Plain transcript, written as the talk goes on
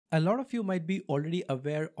A lot of you might be already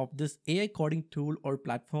aware of this AI coding tool or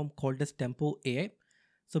platform called as Tempo AI.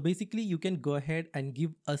 So basically you can go ahead and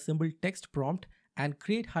give a simple text prompt and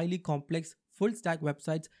create highly complex full stack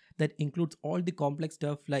websites that includes all the complex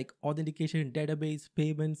stuff like authentication, database,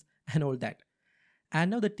 payments, and all that.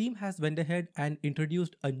 And now the team has went ahead and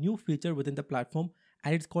introduced a new feature within the platform,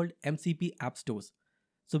 and it's called MCP App Stores.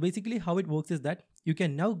 So basically how it works is that you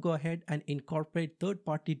can now go ahead and incorporate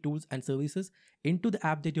third-party tools and services into the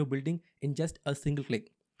app that you're building in just a single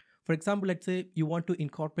click. For example, let's say you want to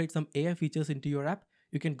incorporate some AI features into your app.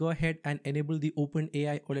 You can go ahead and enable the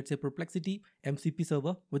OpenAI or let's say Perplexity MCP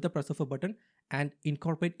server with the press of a button and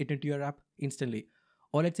incorporate it into your app instantly.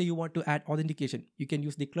 Or let's say you want to add authentication. You can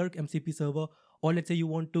use the Clerk MCP server, or let's say you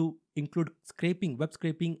want to include scraping, web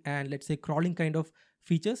scraping, and let's say crawling kind of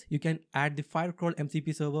features. You can add the Firecrawl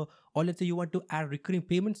MCP server, or let's say you want to add recurring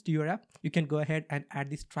payments to your app. You can go ahead and add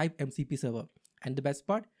the Stripe MCP server. And the best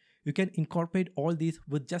part, you can incorporate all these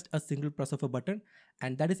with just a single press of a button.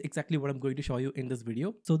 And that is exactly what I'm going to show you in this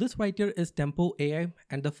video. So this right here is Tempo AI.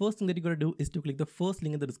 And the first thing that you're going to do is to click the first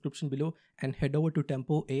link in the description below and head over to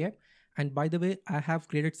Tempo AI. And by the way, I have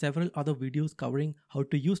created several other videos covering how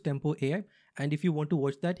to use Tempo AI. And if you want to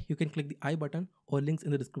watch that, you can click the I button or links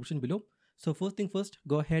in the description below. So first thing first,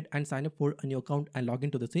 go ahead and sign up for a new account and log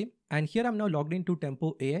into the same. And here I'm now logged into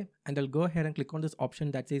Tempo AI, and I'll go ahead and click on this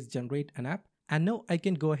option that says generate an app. And now I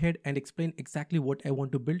can go ahead and explain exactly what I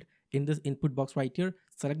want to build in this input box right here.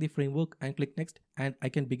 Select the framework and click next, and I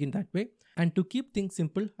can begin that way. And to keep things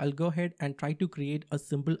simple, I'll go ahead and try to create a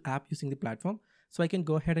simple app using the platform. So I can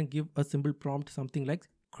go ahead and give a simple prompt, something like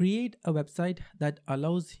create a website that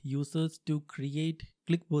allows users to create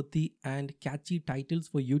clickworthy and catchy titles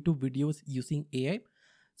for YouTube videos using AI.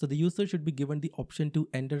 So the user should be given the option to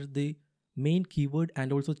enter the main keyword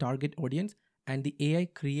and also target audience, and the AI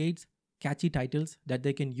creates catchy titles that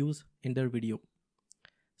they can use in their video.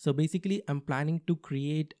 So basically I'm planning to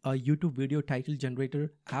create a YouTube video title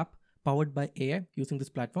generator app powered by AI using this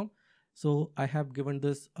platform. So I have given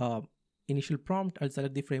this initial prompt. I'll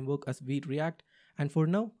select the framework as React, and for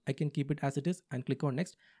now I can keep it as it is and click on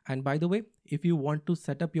next. And by the way, if you want to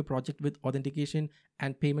set up your project with authentication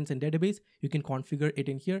and payments and database, you can configure it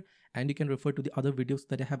in here, and you can refer to the other videos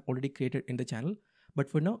that I have already created in the channel. But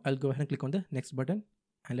for now, I'll go ahead and click on the next button,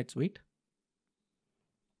 and let's wait.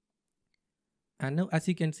 And now as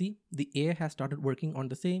you can see, the AI has started working on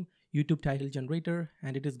the same YouTube title generator,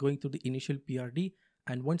 and it is going through the initial PRD.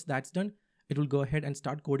 And once that's done, it will go ahead and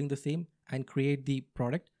start coding the same and create the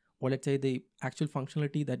product, or let's say the actual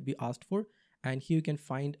functionality that we asked for. And here you can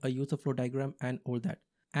find a user flow diagram and all that.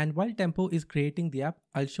 And while Tempo is creating the app,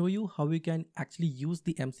 I'll show you how we can actually use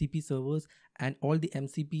the MCP servers and all the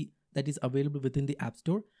MCP that is available within the App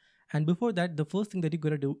Store. And before that, the first thing that you're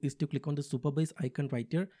going to do is to click on the Superbase icon right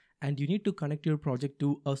here, and you need to connect your project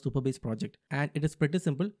to a Superbase project. And it is pretty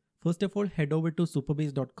simple. First of all, head over to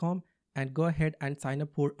superbase.com and go ahead and sign up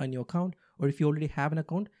for a new account, or if you already have an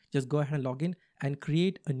account, just go ahead and log in and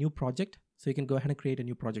create a new project. So you can go ahead and create a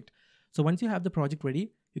new project. So once you have the project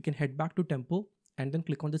ready, you can head back to Tempo and then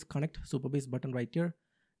click on this connect Superbase button right here,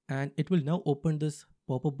 and it will now open this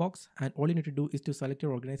pop-up box. And all you need to do is to select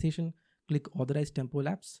your organization, click authorize Tempo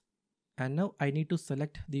Labs, and now I need to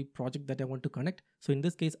select the project that I want to connect. So in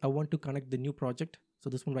this case, I want to connect the new project. So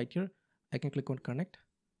this one right here, I can click on connect,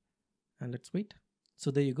 and let's wait. So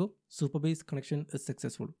there you go, Superbase connection is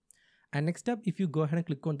successful. And next up, if you go ahead and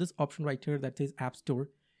click on this option right here that says App Store,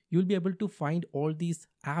 you'll be able to find all these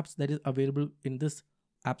apps that is available in this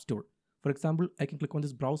App Store. For example, I can click on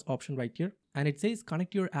this browse option right here, and it says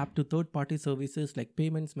connect your app to third-party services like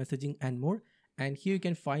payments, messaging, and more. And here you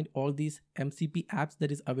can find all these MCP apps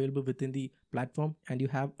that is available within the platform, and you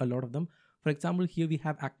have a lot of them. For example, here we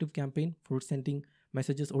have ActiveCampaign for sending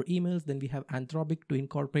messages or emails. Then we have Anthropic to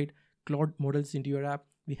incorporate cloud models into your app.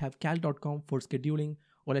 We have cal.com for scheduling,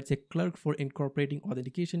 or let's say Clerk for incorporating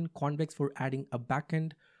authentication, Convex for adding a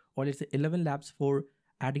backend, or let's say ElevenLabs for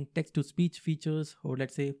adding text to speech features, or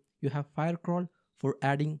let's say you have Firecrawl for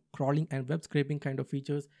adding crawling and web scraping kind of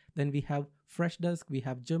features. Then we have Freshdesk, we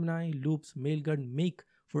have Gemini, Loops, Mailgun, Make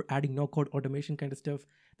for adding no-code automation kind of stuff.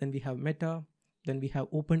 Then we have Meta, then we have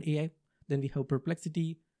OpenAI, then we have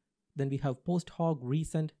Perplexity, then we have PostHog,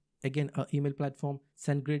 Resend, again a email platform,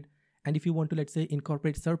 SendGrid. And if you want to, let's say,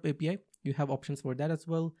 incorporate SERP API, you have options for that as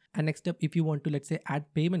well. And next up, if you want to, let's say,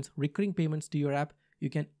 add payments, recurring payments to your app, you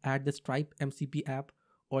can add the Stripe MCP app,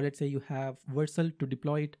 or let's say you have Versal to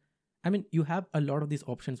deploy it. I mean, you have a lot of these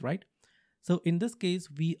options, right? So in this case,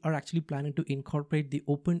 we are actually planning to incorporate the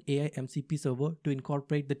OpenAI MCP server to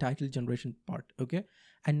incorporate the title generation part, okay?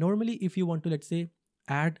 And normally, if you want to, let's say,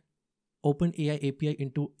 add OpenAI API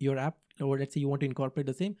into your app, or let's say you want to incorporate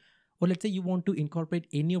the same, or let's say you want to incorporate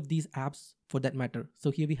any of these apps for that matter.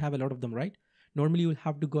 So here we have a lot of them, right? Normally you will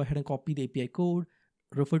have to go ahead and copy the API code,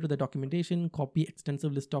 refer to the documentation, copy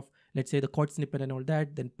extensive list of, let's say, the code snippet and all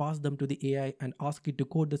that, then pass them to the AI and ask it to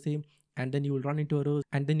code the same, and then you will run into errors,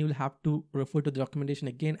 and then you'll have to refer to the documentation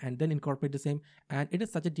again and then incorporate the same, and it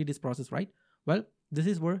is such a tedious process, right? Well, this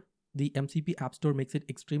is where the MCP App Store makes it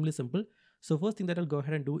extremely simple. So first thing that I'll go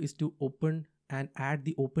ahead and do is to open and add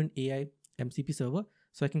the OpenAI MCP server.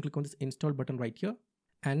 So I can click on this install button right here,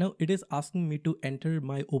 and now it is asking me to enter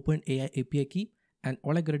my OpenAI API key. And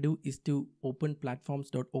all I gotta do is to open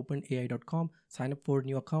platforms.openai.com, sign up for a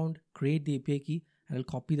new account, create the API key, and I'll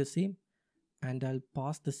copy the same and I'll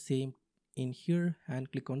pass the same in here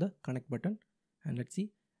and click on the connect button. And let's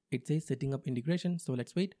see, it says setting up integration. So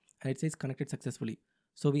let's wait, and it says connected successfully.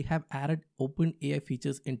 So we have added OpenAI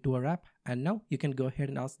features into our app, and now you can go ahead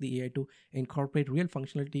and ask the AI to incorporate real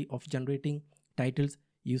functionality of generating titles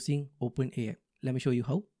using OpenAI. Let me show you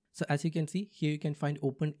how. So as you can see here, you can find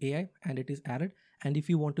OpenAI and it is added. And if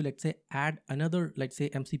you want to, let's say, add another, let's say,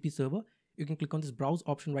 MCP server, you can click on this browse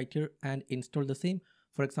option right here and install the same.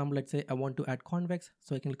 For example, let's say I want to add Convex,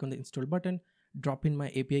 so I can click on the install button, drop in my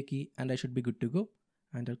API key, and I should be good to go.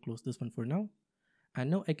 And I'll close this one for now.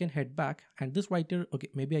 And now I can head back, and this right here, okay,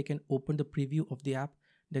 maybe I can open the preview of the app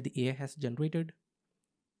that the AI has generated.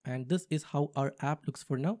 And this is how our app looks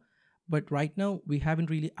for now. But right now we haven't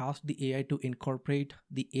really asked the AI to incorporate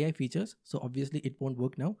the AI features, so obviously it won't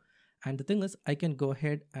work now. And the thing is, I can go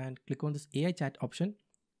ahead and click on this AI chat option,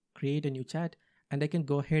 create a new chat, and I can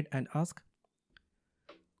go ahead and ask,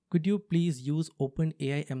 could you please use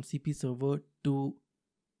OpenAI MCP server to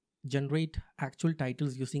generate actual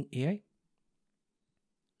titles using AI?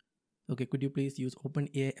 Okay, could you please use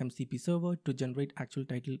OpenAI MCP server to generate actual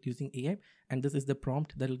title using AI? And this is the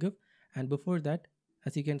prompt that will give. And before that,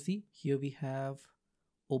 as you can see, here we have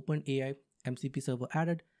OpenAI MCP server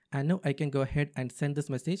added. And now I can go ahead and send this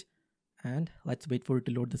message, and let's wait for it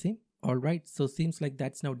to load the same. All right, so seems like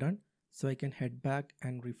that's now done. So I can head back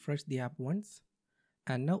and refresh the app once.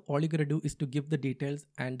 And now all you gotta do is to give the details,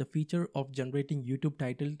 and the feature of generating YouTube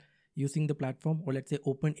title using the platform, or let's say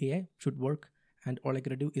OpenAI, should work. And all I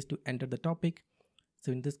gotta do is to enter the topic.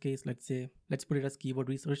 So in this case, let's put it as keyword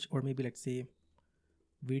research, or maybe let's say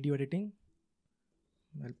video editing.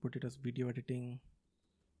 I'll put it as video editing,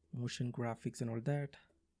 motion graphics and all that.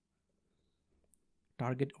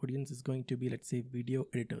 Target audience is going to be, let's say, video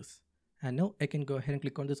editors. And now I can go ahead and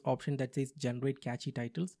click on this option that says generate catchy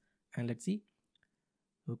titles, and let's see.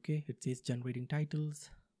 Okay, it says generating titles.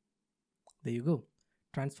 There you go.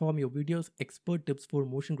 Transform your videos, expert tips for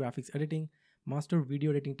motion graphics editing, master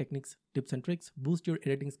video editing techniques, tips and tricks, boost your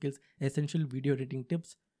editing skills, essential video editing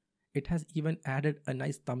tips. It has even added a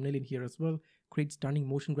nice thumbnail in here as well. Create stunning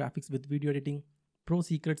motion graphics with video editing, pro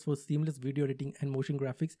secrets for seamless video editing and motion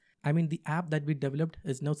graphics. I mean, the app that we developed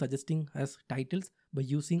is now suggesting us titles by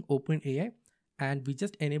using OpenAI, and we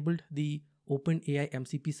just enabled the OpenAI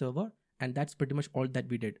MCP server, and that's pretty much all that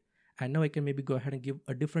we did. And now I can maybe go ahead and give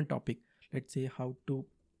a different topic. Let's say how to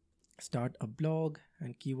start a blog,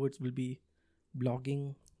 and keywords will be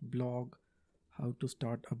blogging, blog, how to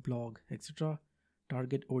start a blog, etc.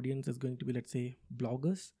 Target audience is going to be, let's say,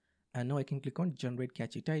 bloggers. And now I can click on generate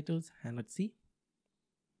catchy titles, and let's see.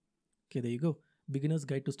 Okay, there you go. Beginner's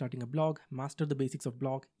guide to starting a blog, master the basics of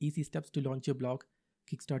blog, easy steps to launch your blog,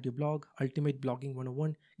 kickstart your blog, ultimate blogging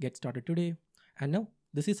 101, get started today. And now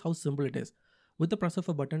this is how simple it is. With the press of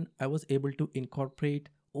a button, I was able to incorporate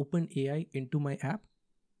OpenAI into my app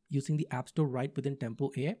using the App Store right within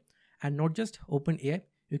Tempo AI. And not just OpenAI,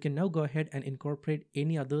 you can now go ahead and incorporate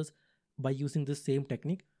any others by using this same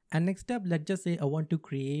technique. And next up, let's just say I want to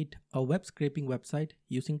create a web scraping website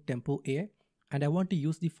using Tempo AI, and I want to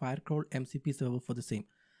use the Firecrawl MCP server for the same.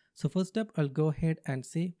 So first up, I'll go ahead and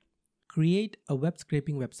say create a web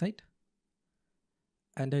scraping website,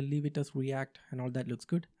 and I'll leave it as React, and all that looks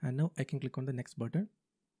good. And now I can click on the next button,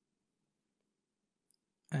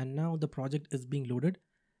 and now the project is being loaded.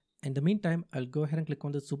 In the meantime, I'll go ahead and click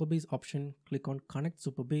on the Superbase option, click on Connect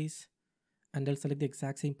Superbase, and I'll select the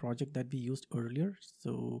exact same project that we used earlier.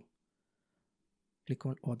 So click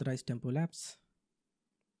on Authorize Tempo Labs.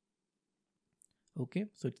 Okay,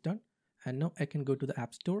 so it's done. And now I can go to the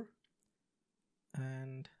App Store,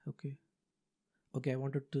 and okay, I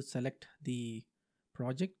wanted to select the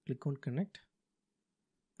project, click on Connect,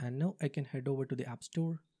 and now I can head over to the App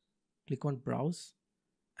Store, click on Browse,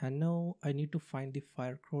 and now I need to find the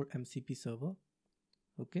Firecrawl MCP server.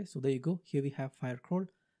 Okay, so there you go. Here we have Firecrawl,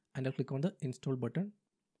 and I'll click on the install button.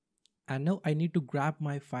 And now I need to grab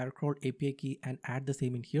my Firecrawl API key and add the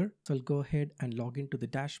same in here. So I'll go ahead and log into the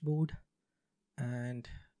dashboard and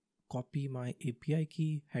copy my API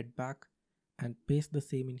key, head back and paste the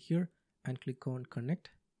same in here and click on connect.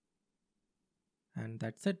 And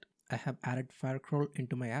that's it. I have added Firecrawl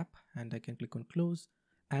into my app and I can click on close.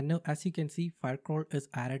 And now as you can see, Firecrawl is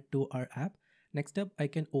added to our app. Next up, I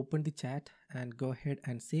can open the chat and go ahead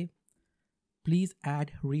and say, please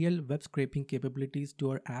add real web scraping capabilities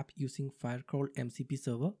to our app using Firecrawl MCP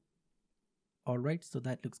server. Alright, so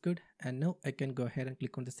that looks good. And now I can go ahead and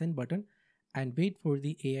click on the send button and wait for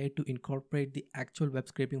the AI to incorporate the actual web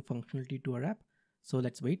scraping functionality to our app. So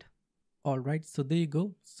let's wait. Alright, so there you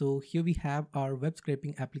go. So here we have our web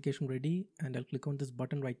scraping application ready, and I'll click on this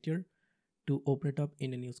button right here to open it up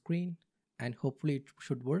in a new screen, and hopefully it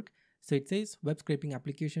should work. So it says web scraping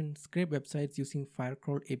application, scrape websites using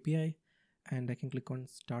Firecrawl API, and I can click on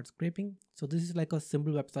start scraping. So this is like a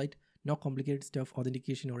simple website, no complicated stuff,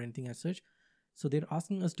 authentication or anything as such. So they're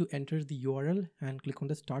asking us to enter the URL and click on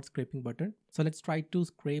the start scraping button. So let's try to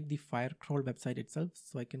scrape the Firecrawl website itself.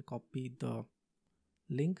 So I can copy the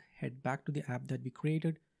link, head back to the app that we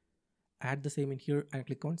created, add the same in here and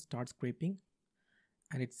click on start scraping,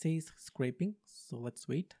 and it says scraping. So let's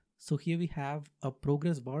wait. So here we have a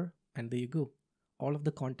progress bar, and there you go. All of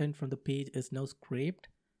the content from the page is now scraped,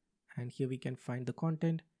 and here we can find the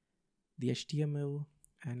content, the HTML,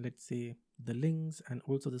 and let's say the links and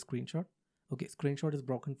also the screenshot. Okay, screenshot is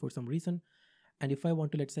broken for some reason. And if I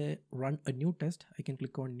want to, let's say, run a new test, I can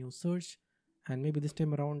click on new search, and maybe this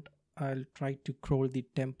time around I'll try to crawl the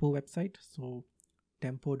Tempo website. So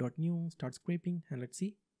tempo.new, start scraping, and let's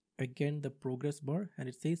see. Again, the progress bar, and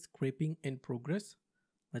it says scraping in progress.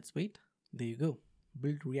 Let's wait. There you go.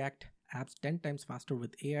 Build React apps 10 times faster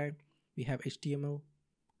with AI. We have HTML,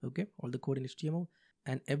 okay, all the code in HTML,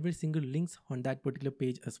 and every single links on that particular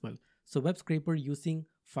page as well. So web scraper using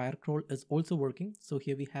Firecrawl is also working. So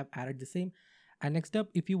here we have added the same. And next up,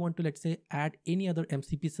 if you want to, let's say, add any other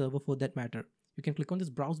MCP server for that matter, you can click on this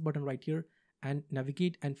browse button right here and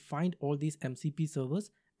navigate and find all these MCP servers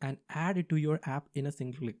and add it to your app in a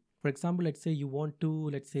single click. For example, let's say you want to,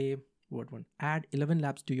 let's say, add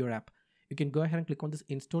ElevenLabs to your app. You can go ahead and click on this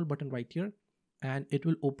install button right here, and it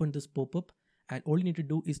will open this pop-up. And all you need to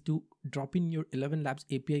do is to drop in your ElevenLabs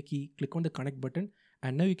API key, click on the connect button,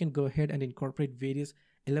 and now you can go ahead and incorporate various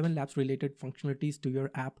ElevenLabs related functionalities to your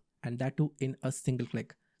app, and that too in a single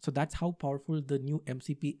click. So that's how powerful the new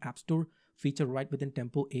MCP App Store feature right within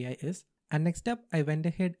Tempo AI is. And next up, I went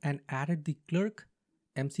ahead and added the Clerk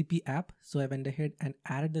MCP app. So I went ahead and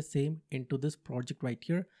added the same into this project right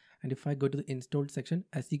here. And if I go to the installed section,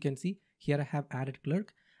 as you can see, here I have added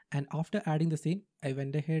Clerk. And after adding the same, I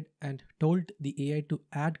went ahead and told the AI to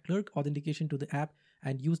add Clerk authentication to the app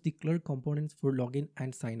and use the Clerk components for login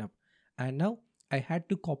and sign up. And now I had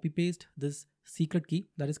to copy paste this secret key,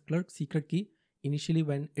 that is Clerk secret key, initially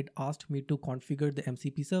when it asked me to configure the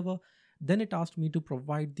MCP server. Then it asked me to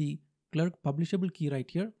provide the Clerk publishable key right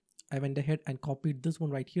here. I went ahead and copied this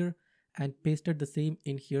one right here and pasted the same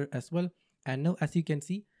in here as well. And now as you can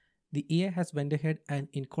see, the AI has went ahead and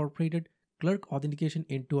incorporated Clerk authentication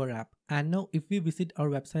into our app. And now if we visit our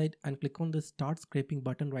website and click on the start scraping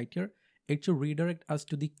button right here, it should redirect us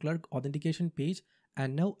to the Clerk authentication page.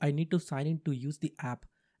 And now I need to sign in to use the app.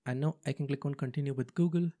 And now I can click on continue with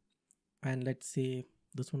Google. And let's say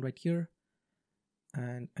this one right here.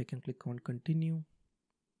 And I can click on continue.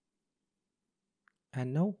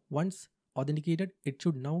 And now once authenticated, it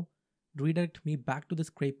should now redirect me back to the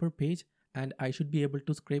scraper page, and I should be able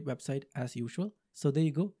to scrape website as usual. So there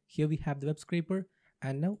you go. Here we have the web scraper,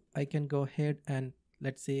 and now I can go ahead and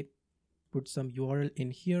let's say put some URL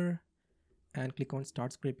in here and click on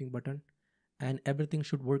start scraping button, and everything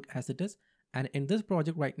should work as it is. And in this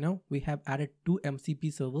project right now, we have added two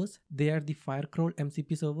MCP servers. They are the Firecrawl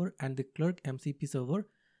MCP server and the Clerk MCP server.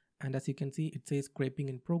 And as you can see, it says scraping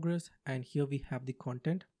in progress. And here we have the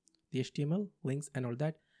content, the HTML, links and all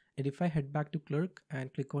that. And if I head back to Clerk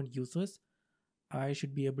and click on users, I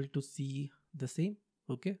should be able to see the same.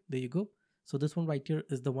 Okay, there you go. So this one right here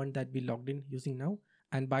is the one that we logged in using now.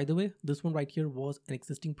 And by the way, this one right here was an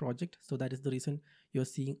existing project. So that is the reason you're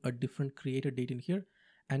seeing a different creator date in here.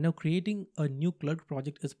 And now creating a new Clerk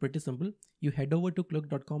project is pretty simple. You head over to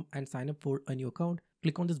clerk.com and sign up for a new account.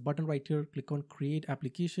 Click on this button right here, click on create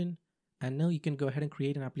application. And now you can go ahead and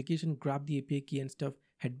create an application, grab the API key and stuff,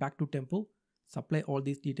 head back to Tempo, supply all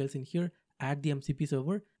these details in here, add the MCP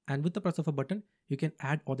server. And with the press of a button, you can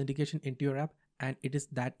add authentication into your app and it is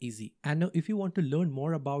that easy. And now if you want to learn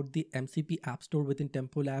more about the MCP App Store within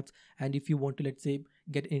ElevenLabs, and if you want to, let's say,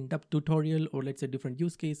 get an in-depth tutorial or let's say different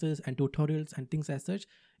use cases and tutorials and things as such,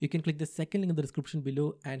 you can click the second link in the description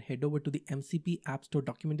below and head over to the MCP App Store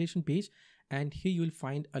documentation page, and here you will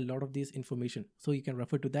find a lot of this information. So you can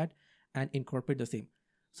refer to that and incorporate the same.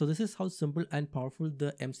 So this is how simple and powerful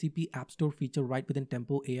the MCP App Store feature right within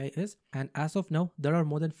Tempo AI is. And as of now, there are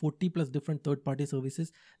more than 40 plus different third-party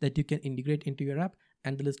services that you can integrate into your app,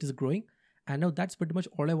 and the list is growing. And now that's pretty much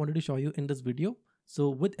all I wanted to show you in this video. So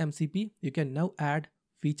with MCP, you can now add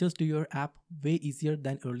features to your app way easier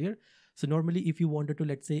than earlier. So normally if you wanted to,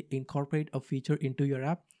 let's say, incorporate a feature into your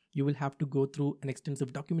app, you will have to go through an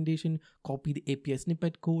extensive documentation, copy the API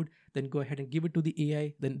snippet code, then go ahead and give it to the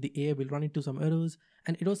AI, then the AI will run into some errors,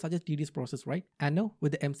 and it was such a tedious process, right? And now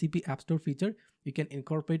with the MCP App Store feature, you can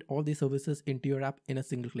incorporate all these services into your app in a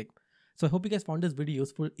single click. So I hope you guys found this video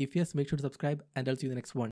useful. If yes, make sure to subscribe, and I'll see you in the next one.